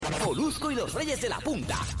Molusco y los Reyes de la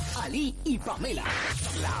Punta, Ali y Pamela.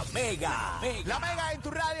 La Mega. La Mega en tu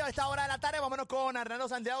radio a esta hora de la tarde. Vámonos con Arnaldo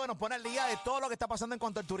Santiago, que nos pone al día de todo lo que está pasando en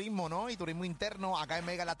cuanto al turismo, ¿no? Y turismo interno. Acá en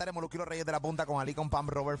Mega en la tarde, Molusco y los Reyes de la Punta con Ali, con Pam,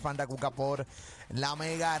 Robert, Fanda, Cuca por La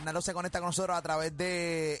Mega. Arnaldo se conecta con nosotros a través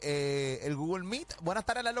de el Google Meet. Buenas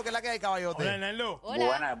tardes, Arnaldo, que es la que hay, caballote. Hola, Arnaldo.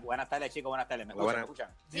 Hola. Buenas tardes, chicos. Buenas tardes. ¿Me escuchan? ¿Me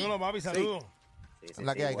escuchan? Dímelo, papi, saludos. Sí,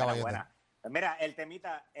 La que hay, caballote. Mira, el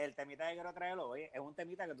temita que quiero traerlo hoy es un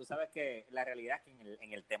temita que tú sabes que la realidad es que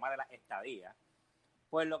en el tema de la estadía,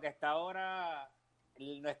 pues lo que está ahora,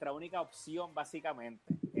 nuestra única opción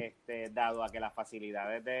básicamente, dado a que las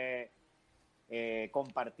facilidades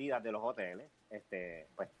compartidas de los hoteles,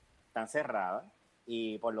 pues están cerradas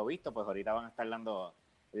y por lo visto, pues ahorita van a estar dando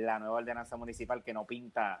la nueva ordenanza municipal que no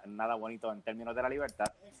pinta nada bonito en términos de la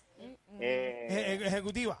libertad.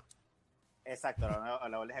 Ejecutiva. Exacto,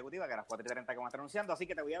 la orden ejecutiva que a las 4:30 que vamos a estar anunciando. Así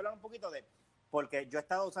que te voy a hablar un poquito porque yo he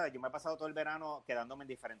estado, ¿sabes? Yo me he pasado todo el verano quedándome en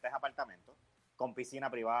diferentes apartamentos con piscina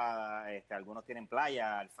privada, algunos tienen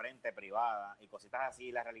playa al frente privada y cositas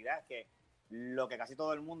así. La realidad es que lo que casi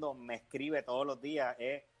todo el mundo me escribe todos los días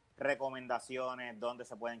es recomendaciones, dónde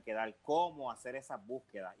se pueden quedar, cómo hacer esas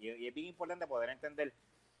búsquedas. Y es bien importante poder entender.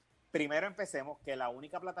 Primero empecemos que la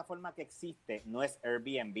única plataforma que existe no es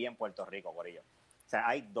Airbnb en Puerto Rico, por ello. O sea,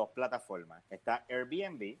 hay dos plataformas. Está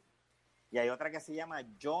Airbnb y hay otra que se llama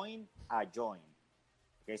Join a Join,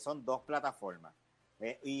 que son dos plataformas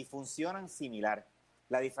y funcionan similar.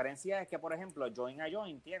 La diferencia es que, por ejemplo, Join a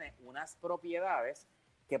Join tiene unas propiedades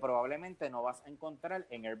que probablemente no vas a encontrar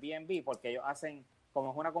en Airbnb porque ellos hacen,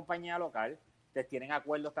 como es una compañía local, tienen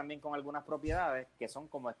acuerdos también con algunas propiedades que son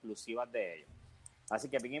como exclusivas de ellos. Así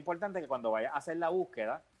que es bien importante que cuando vayas a hacer la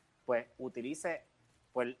búsqueda, pues utilice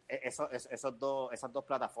pues esas dos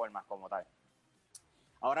plataformas como tal.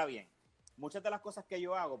 Ahora bien, muchas de las cosas que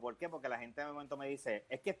yo hago, ¿por qué? Porque la gente de momento me dice,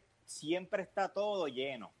 es que siempre está todo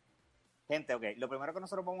lleno. Gente, ok, lo primero que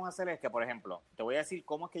nosotros vamos a hacer es que, por ejemplo, te voy a decir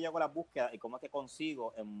cómo es que yo hago las búsquedas y cómo es que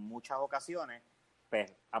consigo en muchas ocasiones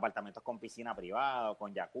pues, apartamentos con piscina privada,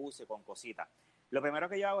 con jacuzzi, con cositas. Lo primero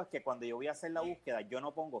que yo hago es que cuando yo voy a hacer la búsqueda, yo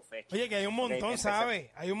no pongo fecha. Oye, que hay un montón,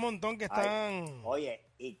 ¿sabes? Hay un montón que están... Oye,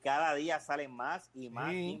 y cada día salen más y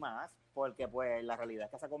más y más, porque pues la realidad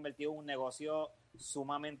es que se ha convertido en un negocio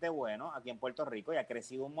sumamente bueno aquí en Puerto Rico y ha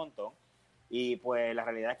crecido un montón. Y pues la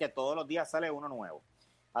realidad es que todos los días sale uno nuevo.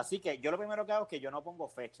 Así que yo lo primero que hago es que yo no pongo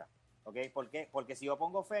fecha, ¿ok? ¿Por qué? Porque si yo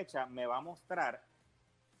pongo fecha, me va a mostrar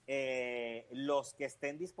los que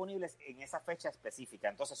estén disponibles en esa fecha específica.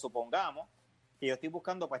 Entonces, supongamos que yo estoy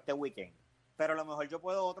buscando para este weekend, pero a lo mejor yo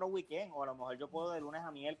puedo otro weekend, o a lo mejor yo puedo de lunes a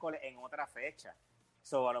miércoles en otra fecha.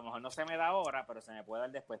 A lo mejor no se me da ahora, pero se me puede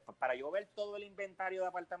dar después. Para yo ver todo el inventario de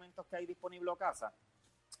apartamentos que hay disponible en casa,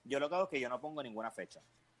 yo lo que hago es que yo no pongo ninguna fecha.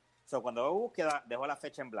 Cuando hago búsqueda, dejo la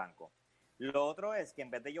fecha en blanco. Lo otro es que en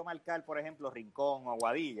vez de yo marcar, por ejemplo, Rincón o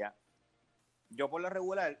Aguadilla, yo por lo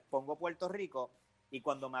regular pongo Puerto Rico y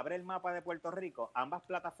cuando me abre el mapa de Puerto Rico, ambas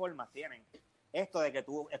plataformas tienen esto de que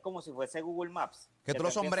tú, es como si fuese Google Maps. Que tú lo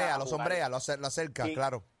sombreas, lo acercas,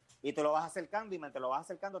 claro. Y tú lo vas acercando y mientras lo vas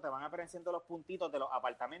acercando te van apareciendo los puntitos de los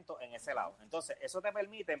apartamentos en ese lado. Entonces, eso te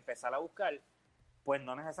permite empezar a buscar, pues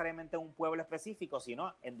no necesariamente en un pueblo específico,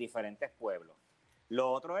 sino en diferentes pueblos. Lo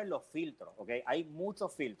otro es los filtros, ¿ok? Hay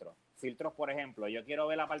muchos filtros. Filtros, por ejemplo, yo quiero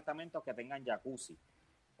ver apartamentos que tengan jacuzzi,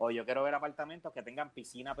 o yo quiero ver apartamentos que tengan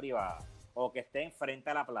piscina privada, o que estén frente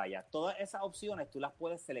a la playa. Todas esas opciones tú las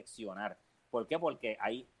puedes seleccionar. ¿Por qué? Porque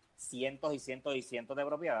hay cientos y cientos y cientos de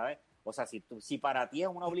propiedades. O sea, si para ti es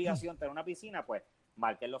una obligación tener una piscina, pues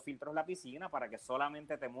marques los filtros la piscina para que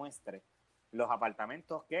solamente te muestre los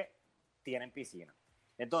apartamentos que tienen piscina.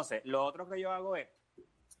 Entonces, lo otro que yo hago es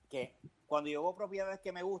que cuando yo veo propiedades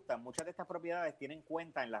que me gustan, muchas de estas propiedades tienen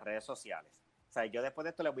cuenta en las redes sociales. O sea, yo después de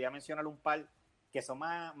esto les voy a mencionar un par que son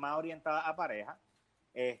más orientadas a pareja,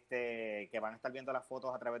 que van a estar viendo las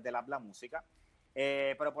fotos a través de la música.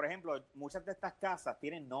 Pero, por ejemplo, muchas de estas casas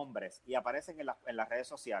tienen nombres y aparecen en las redes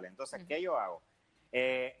sociales. Entonces, ¿qué yo hago?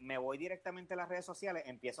 Me voy directamente a las redes sociales,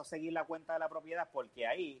 empiezo a seguir la cuenta de la propiedad porque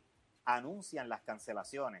ahí anuncian las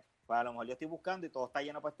cancelaciones. Pues a lo mejor yo estoy buscando y todo está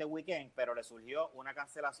lleno para este weekend, pero le surgió una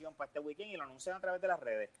cancelación para este weekend y lo anuncian a través de las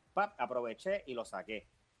redes. Aproveché y lo saqué.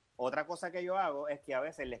 Otra cosa que yo hago es que a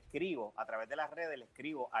veces le escribo, a través de las redes, le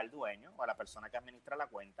escribo al dueño o a la persona que administra la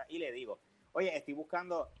cuenta y le digo, oye, estoy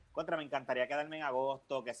buscando, me encantaría quedarme en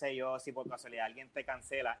agosto, qué sé yo, si por casualidad alguien te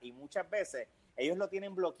cancela. Y muchas veces ellos lo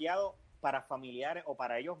tienen bloqueado para familiares o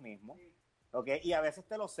para ellos mismos. ¿Okay? Y a veces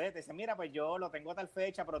te lo sé, te dicen, mira, pues yo lo tengo a tal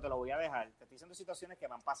fecha, pero te lo voy a dejar. Te estoy diciendo situaciones que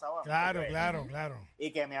me han pasado a mí. Claro.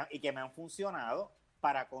 Y que me han funcionado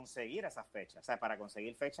para conseguir esas fechas, o sea, para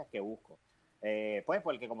conseguir fechas que busco. Pues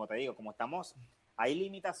porque como te digo, como hay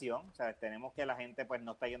limitación, o sea, tenemos que la gente pues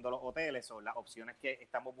no está yendo a los hoteles o las opciones que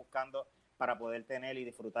estamos buscando para poder tener y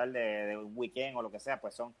disfrutar de un weekend o lo que sea,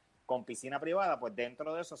 pues son con piscina privada, pues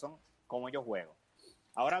dentro de eso son como yo juego.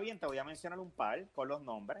 Ahora bien, te voy a mencionar un par con los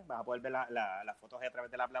nombres, vas a poder ver las fotos ahí a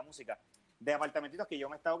través de la música, de apartamentitos que yo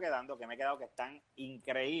me he estado quedando, que están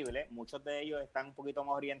increíbles, muchos de ellos están un poquito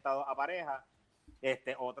más orientados a pareja,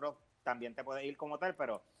 otros también te puedes ir como tal,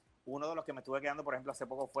 pero uno de los que me estuve quedando, por ejemplo, hace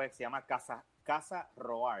poco se llama Casa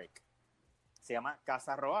Roark. Se llama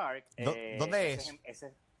Casa Roark. ¿Dónde es?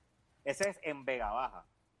 Ese es en Vega Baja.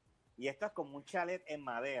 Y esto es como un chalet en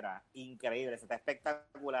madera, increíble, está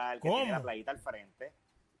espectacular, que tiene la playita al frente.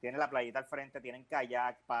 Tienen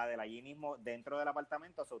kayak, paddle, allí mismo dentro del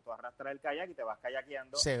apartamento, tú arrastras el kayak y te vas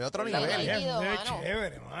kayakeando. Se ve otro nivel. Es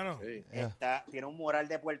chévere, hermano. Sí. Tiene un mural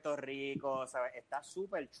de Puerto Rico, ¿sabes? Está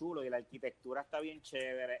súper chulo y la arquitectura está bien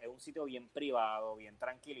chévere, es un sitio bien privado, bien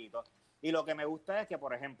tranquilito. Y lo que me gusta es que,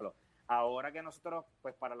 por ejemplo, ahora que nosotros,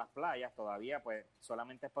 pues para las playas todavía, pues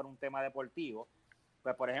solamente es por un tema deportivo,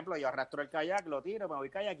 pues por ejemplo, yo arrastro el kayak, lo tiro, me voy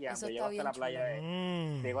kayakeando, llego hasta la playa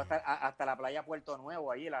llego hasta la playa Puerto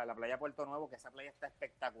Nuevo, allí, la playa Puerto Nuevo, que esa playa está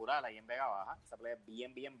espectacular ahí en Vega Baja, esa playa es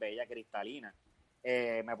bien, bien bella, cristalina.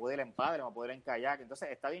 Me pude ir en paddle, me pude ir en kayak, entonces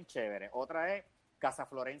está bien chévere. Otra es Casa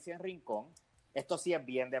Florencia en Rincón, esto sí es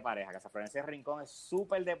bien de pareja, Casa Florencia en Rincón es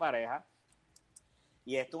súper de pareja,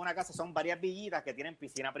 y esto es una casa, son varias villitas que tienen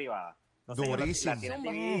piscina privada. Durísimo. La tienen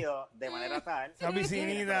dividido de manera tal. Esa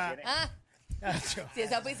piscinita. Si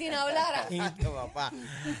esa piscina hablara. Papá.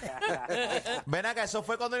 Ven acá, eso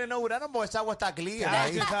fue cuando lo inauguraron, porque esa agua está clear.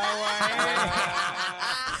 Ahí. Esa agua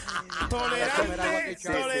es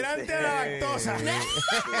tolerante a la lactosa.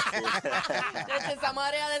 Esa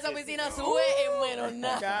marea de esa piscina sube en menos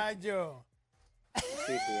nada. Cacho.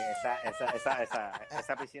 Sí,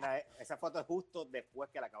 esa piscina, esa foto es justo después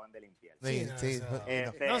que la acaban de limpiar. Sí.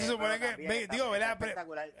 No, se supone que, digo, ¿verdad?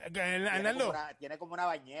 Arnaldo, tiene como una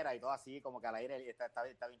bañera y todo así, como que al aire,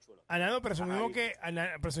 está bien chulo. Arnaldo, presumimos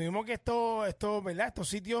que esto, ¿verdad? Estos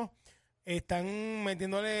sitios están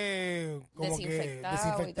metiéndole como que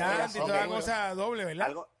desinfectante y toda cosa doble,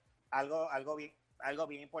 ¿verdad? Algo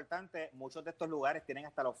bien importante, muchos de estos lugares tienen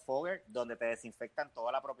hasta los foggers donde te desinfectan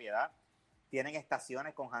toda la propiedad. Tienen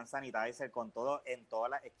estaciones con hand sanitizer, con todo en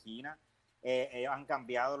todas las esquinas. Ellos han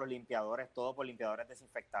cambiado los limpiadores, todo por limpiadores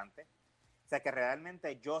desinfectantes. O sea que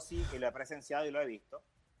realmente yo sí, y lo he presenciado y lo he visto,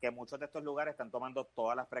 que muchos de estos lugares están tomando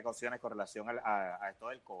todas las precauciones con relación a esto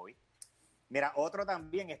del COVID. Mira, otro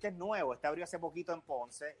también, este es nuevo, este abrió hace poquito en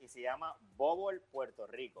Ponce y se llama Bubble Puerto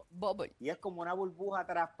Rico. Bubble. Y es como una burbuja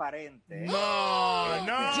transparente. No.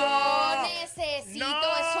 Yo necesito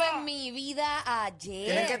eso en mi vida ayer.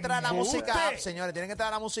 Tienen que entrar a la música, señores, tienen que entrar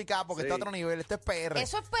a la música porque está a otro nivel. Este es PR.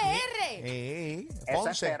 Eso es PR. Eso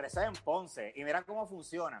Ponce. es PR, eso es en Ponce. Y mira cómo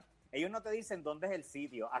funciona. Ellos no te dicen dónde es el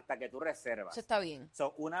sitio hasta que tú reservas. Eso está bien.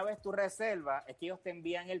 So, una vez tú reservas, es que ellos te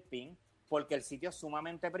envían el PIN porque el sitio es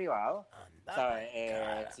sumamente privado. ¿Sabes?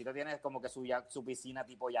 El sitio tiene como que su piscina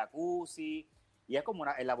tipo jacuzzi y es como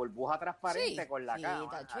en la burbuja transparente con la cama.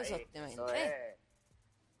 Tacho, Ahí. Eso es...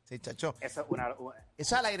 Sí, chacho. Eso es una... Eso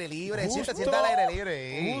es al aire libre, Justo. se sienta al aire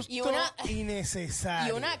libre. Justo Y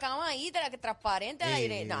innecesario. Y una cama ahí transparente al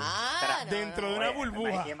aire. Dentro de una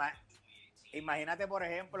burbuja. Imagínate, por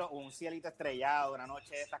ejemplo, un cielito estrellado, una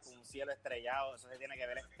noche de estas con un cielo estrellado, eso se tiene que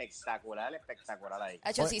ver espectacular ahí.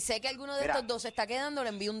 Hacho, si sé que alguno de estos dos se está quedando, le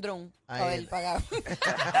envío un dron Ahí. a ver, pagar.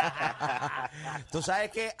 Tú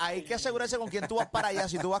sabes que hay que asegurarse con quién tú vas para allá.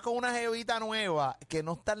 Si tú vas con una jevita nueva que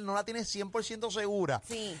no la tienes 100% segura,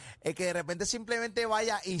 Sí. que de repente simplemente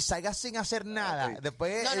vaya y salga sin hacer nada.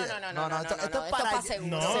 Después, No, esto es esto para pa'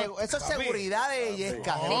 seguro. No, eso es papi. seguridad de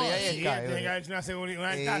Yesca. No, seguridad de sí, Yesca. Tiene que haber una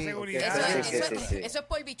seguridad. Sí, Una seguridad. sí. Eso es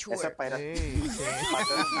por bichur. Eso es para... Sí,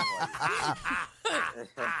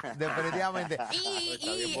 definitivamente.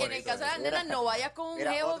 Y en el caso de las nenas, no vayas con un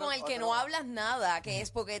Mira, jevo otro- con el que otro- no hablas nada, que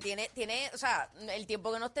es porque tiene, o sea, el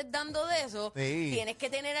tiempo que no estés dando de eso, Sí. tienes que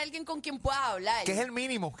tener a alguien con quien puedas hablar. Que es el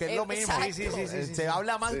mínimo, que es lo mínimo. Exacto. Se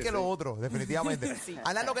habla más que lo otro, definitivamente.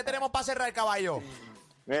 Arnaldo, ¿qué tenemos para cerrar, caballo?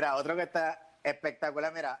 Mira, otro que está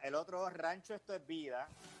espectacular. Mira, el otro Rancho Esto es Vida.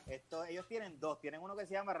 Ellos tienen dos. Tienen uno que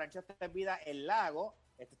se llama Rancho Esto es Vida El Lago.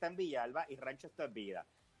 Este está en Villalba y Rancho Esto es Vida.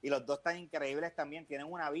 Y los dos están increíbles también.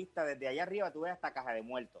 Tienen una vista desde allá arriba. Tú ves hasta Caja de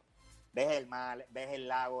Muertos. Ves el mar, ves el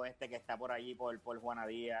lago que está por allí, por Juana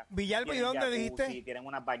Díaz. Villalba, ¿y Tienen dónde jacuzzi, dijiste? Tienen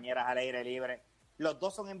unas bañeras al aire libre. Los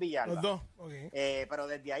dos son en Villalba. Los dos. Ok. Pero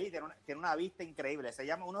desde ahí tiene una vista increíble. Se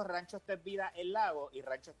llama unos Rancho Esto es Vida El Lago y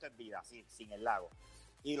Rancho Esto es Vida, sin el lago.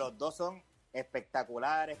 Y los dos son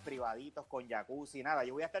espectaculares, privaditos, con jacuzzi, nada.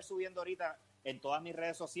 Yo voy a estar subiendo ahorita en todas mis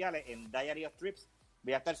redes sociales, en Diary of Trips,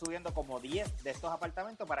 voy a estar subiendo como 10 de estos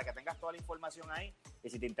apartamentos para que tengas toda la información ahí y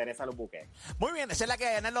si te interesa los buques. Muy bien, esa es la que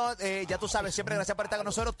hay, Arnaldo. Ya tú sabes, siempre gracias por estar con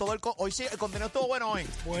nosotros. Hoy sí, el contenido estuvo bueno hoy.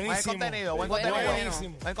 Buenísimo. Buen contenido.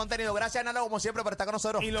 Buenísimo. Buen contenido. Gracias, Arnaldo, como siempre, por estar con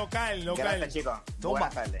nosotros. Y local. Gracias, chicos. Tumba.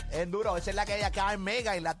 Buenas tardes. En duro, esa es la que hay acá en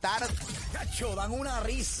Mega y la tarde. Cacho, dan una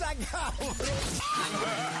risa, cabrón.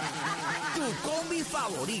 Tu combi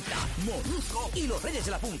favorita, Molusco y los Reyes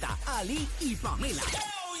de la Punta, Ali y Pamela.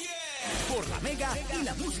 Por la Mega y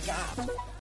la música.